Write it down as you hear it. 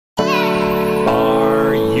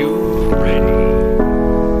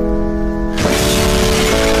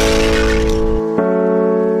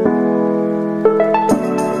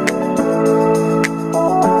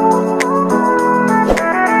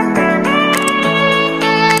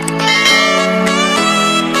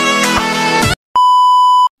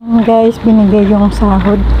guys, binigay yung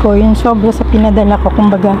sahod ko. Yung sobra sa pinadala ko,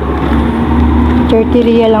 kumbaga 30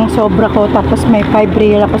 real lang sobra ko, tapos may 5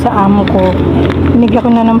 real ako sa amo ko. Binigyan ko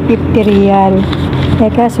na ng 50 real. Eh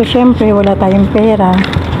kaso syempre wala tayong pera.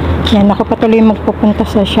 Yan, ako patuloy magpupunta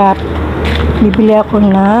sa shop. Bibili ako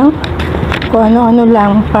ng kung ano-ano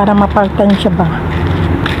lang para mapaltan siya ba.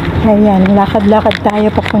 Ayan, lakad-lakad tayo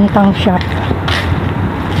papuntang shop.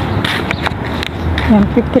 Yan,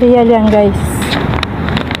 50 real yan guys.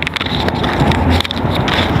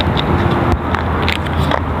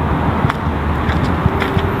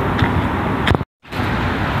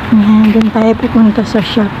 Yan, doon tayo pupunta sa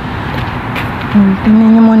shop.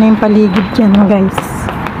 Tingnan nyo muna yung paligid dyan guys.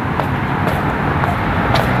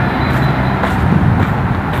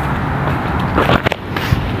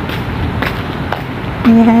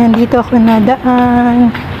 Yan, dito ako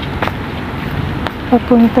nadaan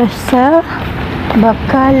papunta sa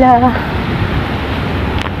Bacala.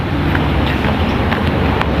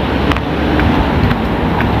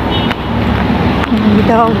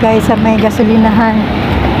 Dito ako guys sa may gasolinahan.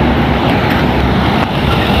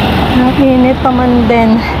 Init pa man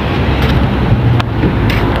din.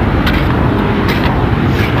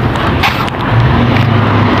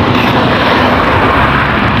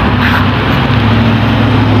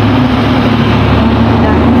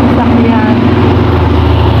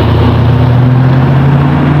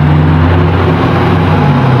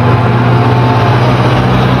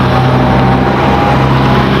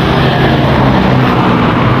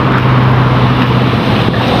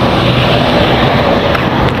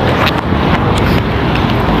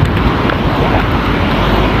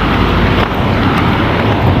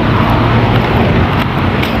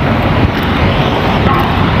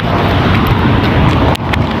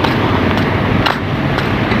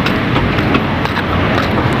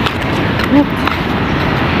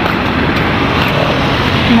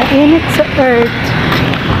 Mainit sa earth.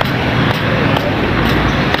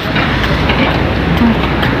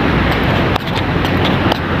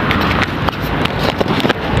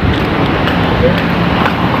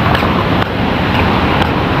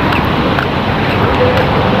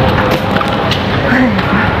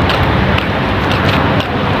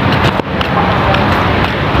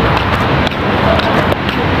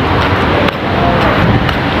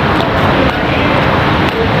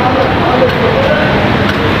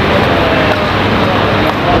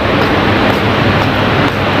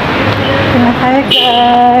 Hi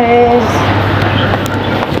guys!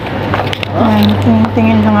 Ayan,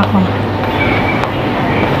 tingin lang ako.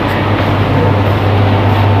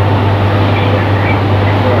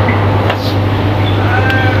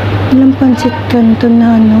 Walang pansit kanton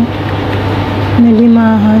na ano,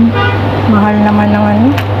 nalimahan. Mahal naman ng ano.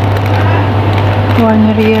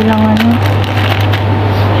 1 real lang ano.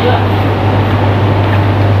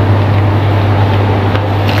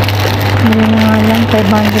 Hindi na nga lang,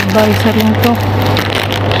 500 baisa rin to.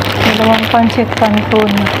 Dalawang pancit canton.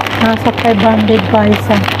 Nasa 500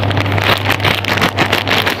 baisa.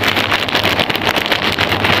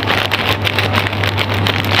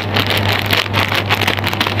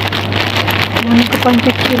 Ano ko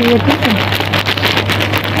pancit chili dito?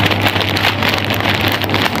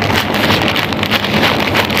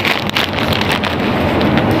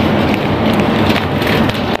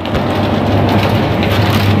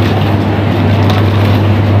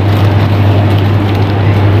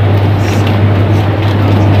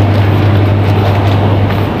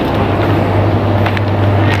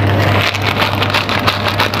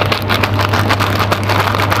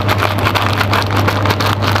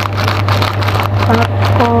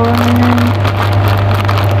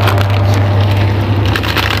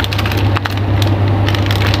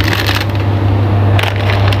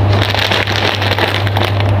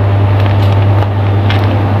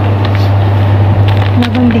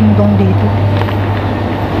 Dingdong dito.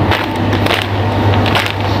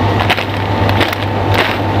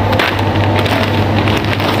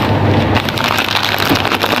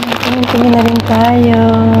 Tingin na rin tayo.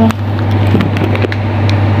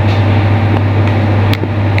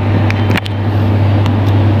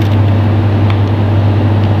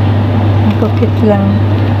 Ang kukit lang.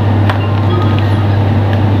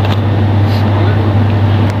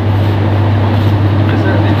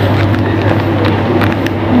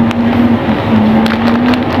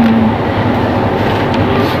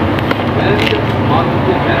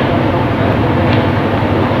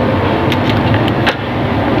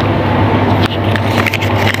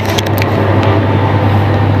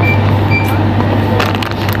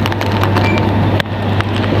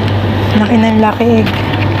 Laki ng laki egg.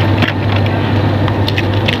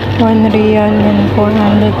 1 real and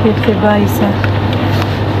 450 baisa.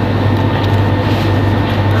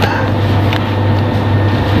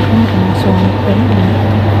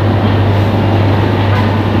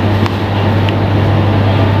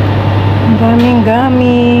 Ang daming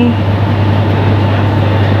gami.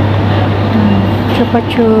 Chupa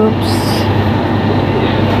Chups.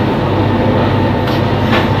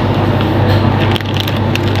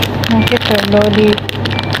 Ang cute,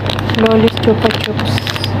 Loli's Chupa Chups.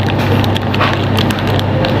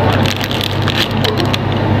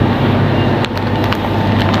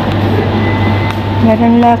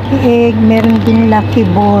 Meron Lucky Egg, meron din Lucky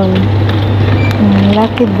Ball.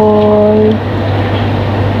 Lucky Ball.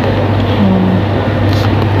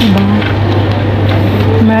 Diba?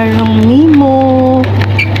 Merong Mimo.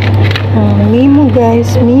 Mimo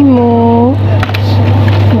guys, Mimo.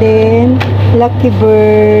 Then, Lucky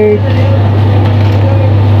Bird.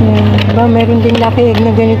 Diba? Meron din Lucky Egg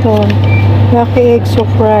na ganito. Lucky Egg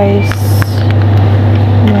Surprise.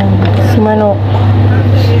 Si Manok.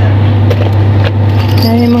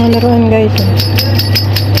 Yan yung mga laruan guys.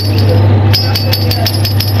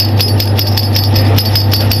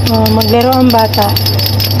 Maglaro ang bata.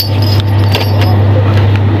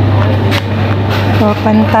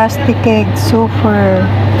 Fantastic Egg Super.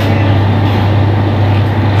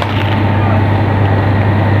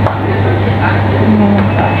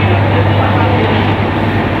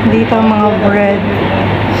 Dito ang mga bread.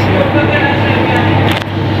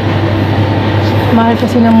 Mahal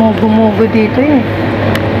kasi ng mugo-mugo dito eh.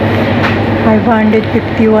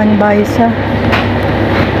 551 ba isa?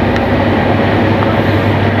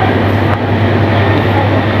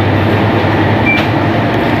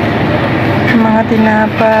 Mga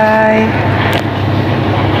tinapay.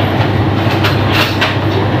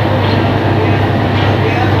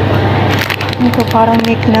 Ito parang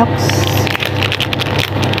knickknacks.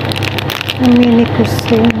 Mini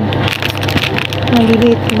kusin.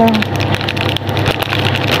 Maliliit lang.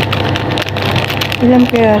 Ilang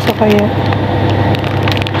piraso kaya?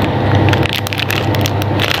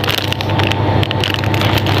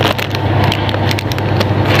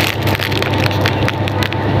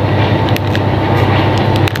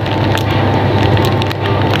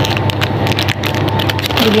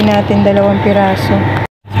 Bili natin 2 piraso.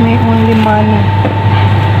 May only money.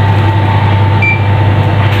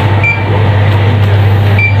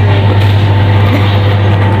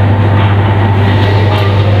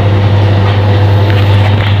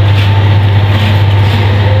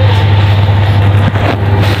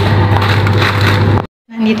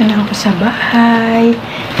 Nandito na ako sa bahay.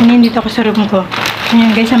 Nandito ako sa room ko.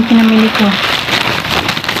 Ayan guys, ang pinamili ko.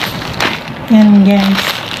 Ayan guys.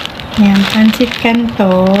 Ayan, pansit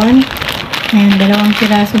canton. Ayan, 2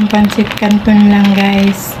 pirasong pansit canton lang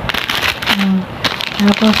guys.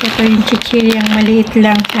 Tapos ito yung chichiri, ang maliit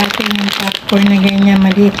lang sa atin yung popcorn na ganyan.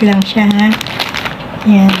 Maliit lang siya ha.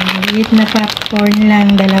 Ayan, maliit na popcorn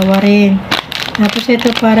lang. 2 rin. Tapos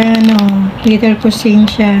ito para little cuisine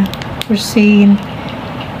siya. Cuisine.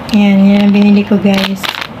 Ayan, yan ang binili ko guys.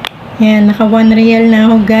 Ayan, naka 1 real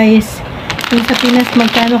na ako guys. Kung sa Pinas,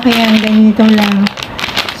 magkano kaya ang ganito lang?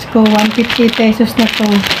 So, 150 pesos na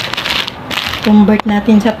to. Convert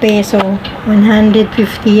natin sa peso. 150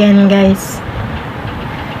 yan guys.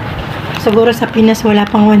 Siguro sa Pinas, wala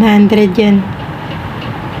pang 100 yan.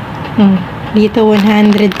 Dito,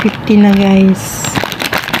 150 na guys.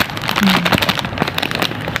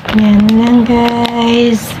 Yan lang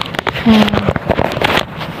guys.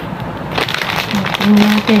 Tingnan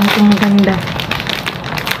natin kung maganda.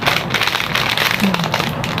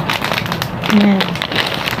 Ayan.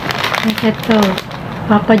 At ito,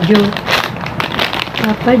 Papa Joe.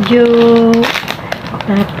 Papa Joe.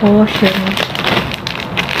 Tapos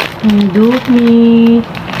yung Dumi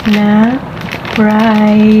na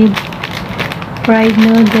fried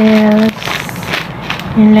noodles.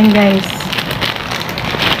 Yan lang guys.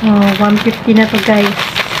 150 na to guys.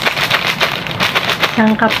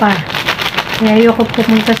 Saan ka pa? Kaya ayoko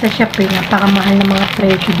pumunta sa Shopee. Napakamahal ng mga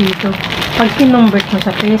presyo dito. Pag kinonvert mo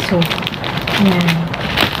sa peso. Ayan.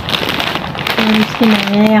 Ayan.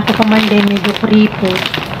 Ayan. Ako pa man din. Medyo kripo.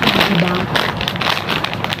 Diba?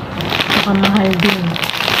 Napakamahal din.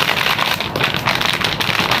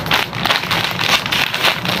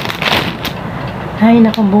 Ay,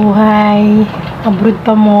 nakabuhay. Abroad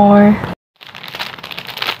pa more.